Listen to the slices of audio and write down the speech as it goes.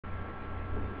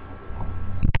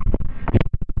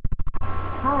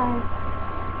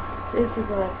This is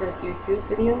my first YouTube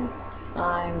video.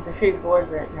 I'm very bored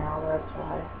right now, that's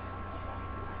why.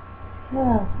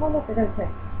 What was I gonna say?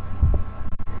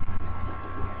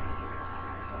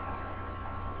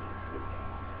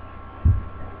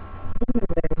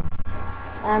 Anyway,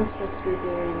 I'm supposed to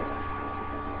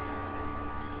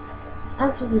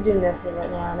be doing this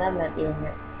right now, and I'm not doing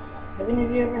it. Have any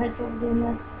of you ever had trouble doing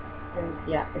this? And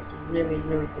yeah, it's really,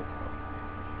 really difficult.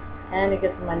 And it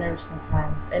gets on my nerves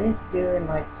sometimes. I need to do it in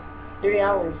like 3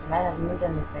 hours, and I haven't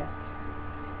done anything.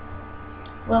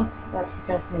 Well, that's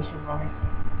procrastination for me.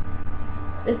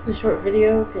 This is a short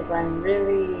video because I'm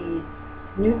really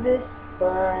new to this,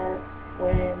 but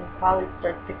when college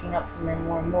starts picking up from me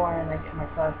more and more and I get my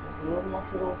classes a little more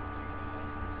settled,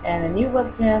 and a new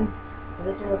webcam, so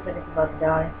this one looks like it's about to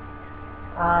die,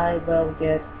 I will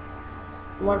get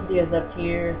more videos up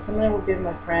here. Some of them will be with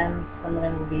my friends, some of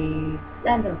them will be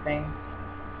random things.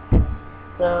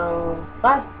 So,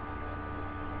 bye!